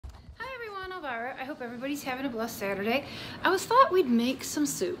Elvira. I hope everybody's having a blessed Saturday. I thought we'd make some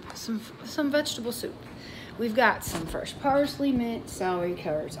soup, some vegetable soup. We've got some fresh parsley, mint, celery,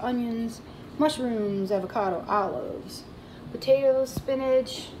 carrots, onions, mushrooms, avocado, olives, potatoes,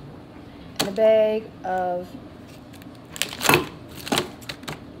 spinach, and a bag of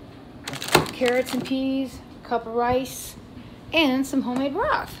carrots and peas, a cup of rice, and some homemade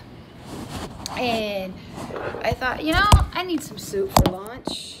broth. And I thought, you know, I need some soup for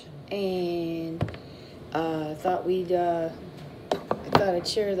lunch, and I thought I'd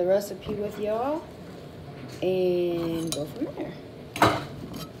share the recipe with y'all and go from there.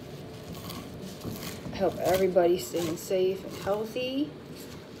 I hope everybody's staying safe and healthy.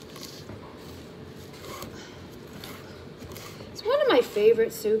 It's one of my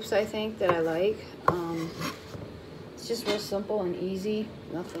favorite soups, I think, that I like. It's just real simple and easy,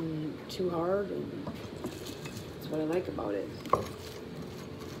 nothing too hard, and that's what I like about it.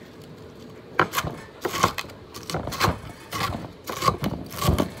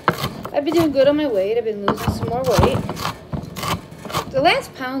 I've been doing good on my weight. I've been losing some more weight. The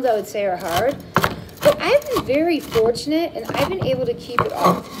last pounds, I would say, are hard, but I've been very fortunate, and I've been able to keep it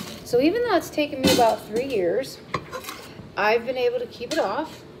off. So even though it's taken me about 3 years, I've been able to keep it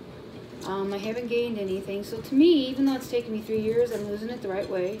off. I haven't gained anything. So to me, even though it's taken me 3 years, I'm losing it the right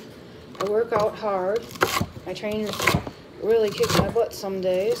way. I work out hard. My trainers really kick my butt some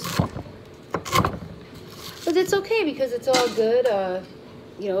days. But it's okay because it's all good.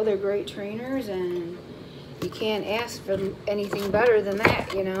 You know, they're great trainers, and you can't ask for anything better than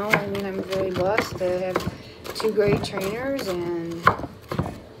that, you know. I mean, I'm very blessed to have 2 great trainers, and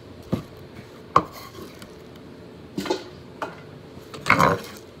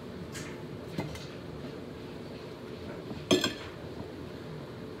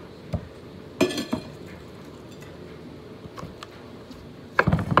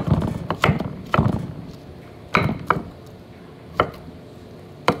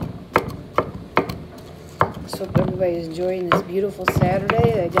hope everybody's enjoying this beautiful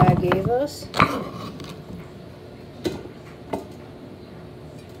Saturday that God gave us.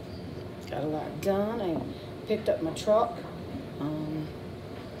 Got a lot done. I picked up my truck. So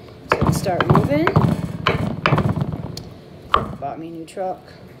I can start moving. Bought me a new truck.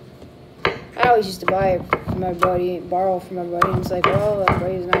 I always used to buy it from everybody, borrow from everybody, and it's like, well,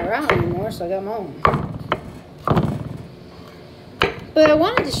 everybody's not around anymore, so I got my own. But I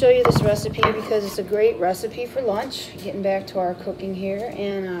wanted to show you this recipe because it's a great recipe for lunch. Getting back to our cooking here,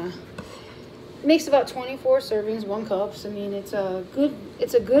 and it makes about 24 servings, 1 cup. So, I mean, it's a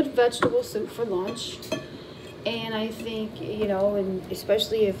good vegetable soup for lunch. And I think, you know, and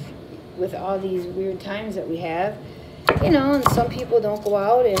especially if with all these weird times that we have, you know, and some people don't go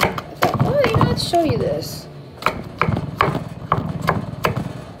out, and I thought, oh, you know, let's show you this.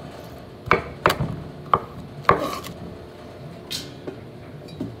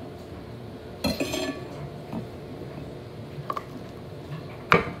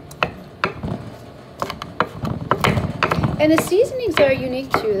 And the seasonings are unique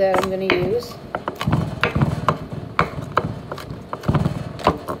too that I'm going to use.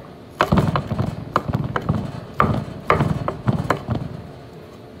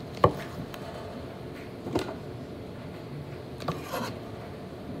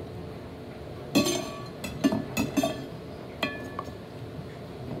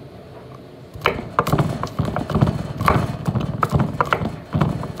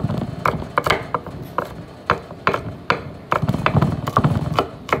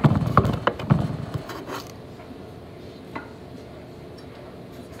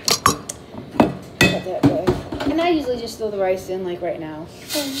 That way. And I usually just throw the rice in like right now.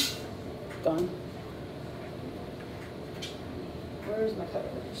 Gone. Where's my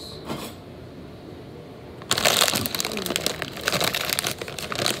cutters?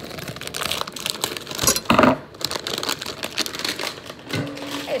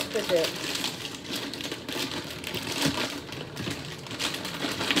 I just put it.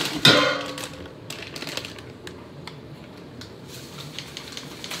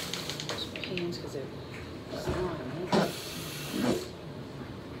 Because they're slime.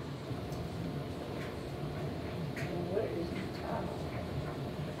 Where is my towel?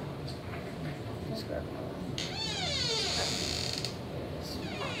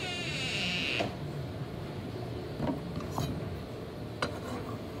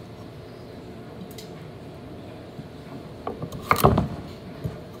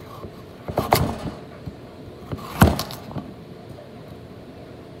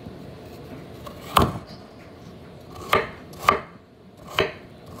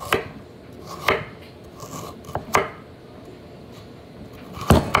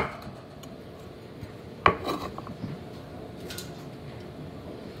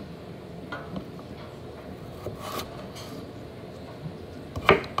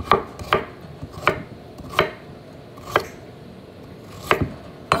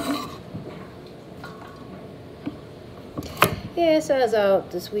 yeah, so I was out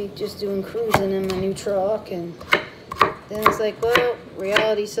this week just doing cruising in my new truck, and then it's like, well,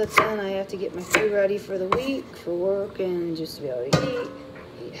 reality sets in. I have to get my food ready for the week, for work, and just to be able to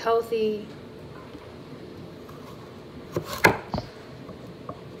eat healthy.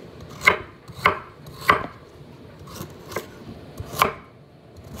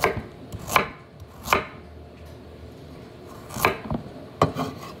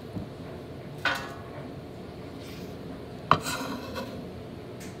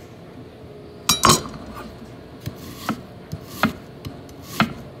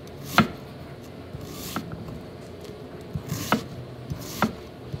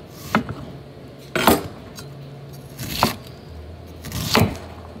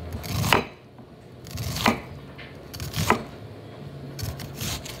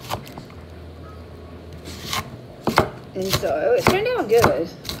 And so it turned out good.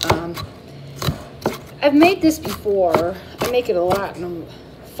 I've made this before. I make it a lot in the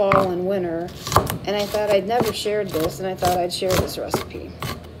fall and winter. And I thought I'd never shared this, and I thought I'd share this recipe.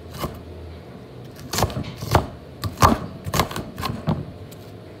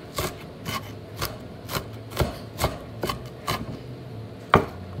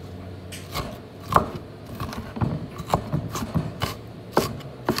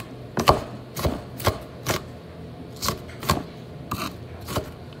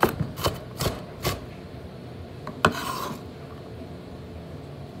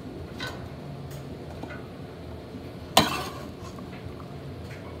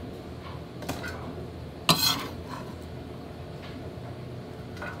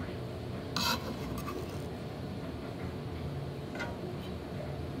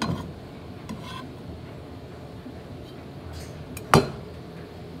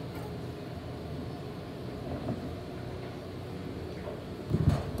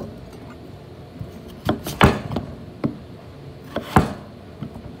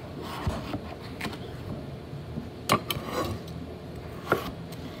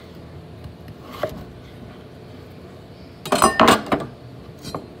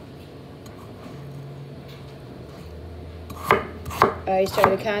 I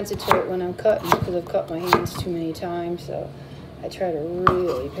try to concentrate when I'm cutting because I've cut my hands too many times, so I try to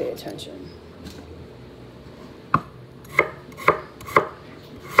really pay attention.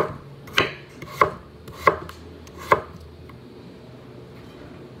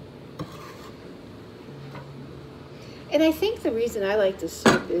 And I think the reason I like this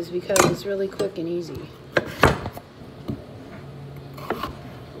soup is because it's really quick and easy.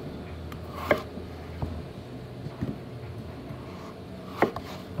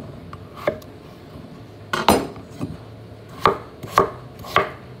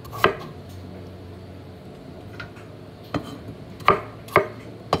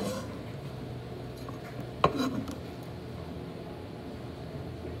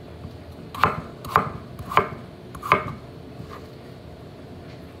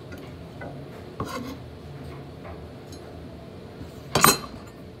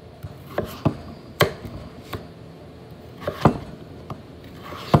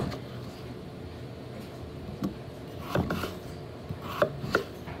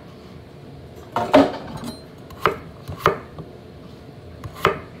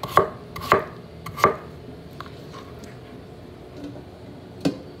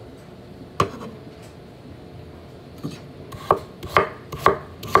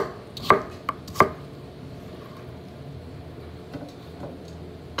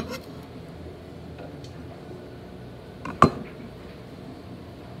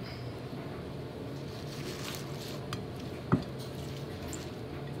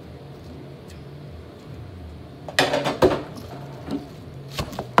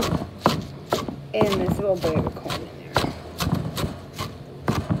 And this little bag of corn in there.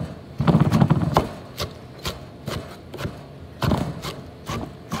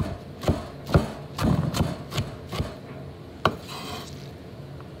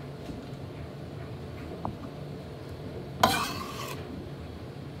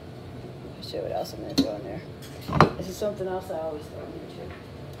 I'll show you what else I'm going to throw in there. This is something else I always throw in there too.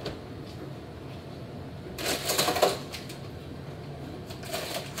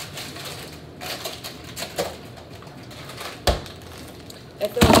 I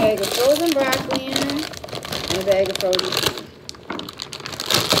throw a bag of frozen broccoli in and a bag of frozen cheese.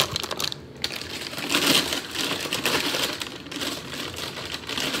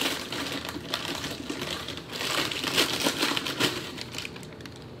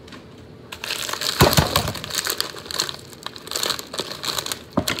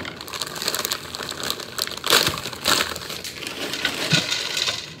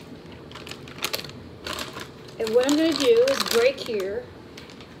 And what I'm going to do is break here,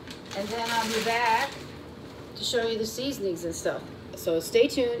 and then I'll be back to show you the seasonings and stuff. So stay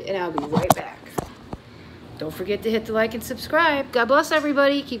tuned, and I'll be right back. Don't forget to hit the like and subscribe. God bless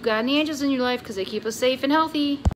everybody. Keep God and the angels in your life because they keep us safe and healthy.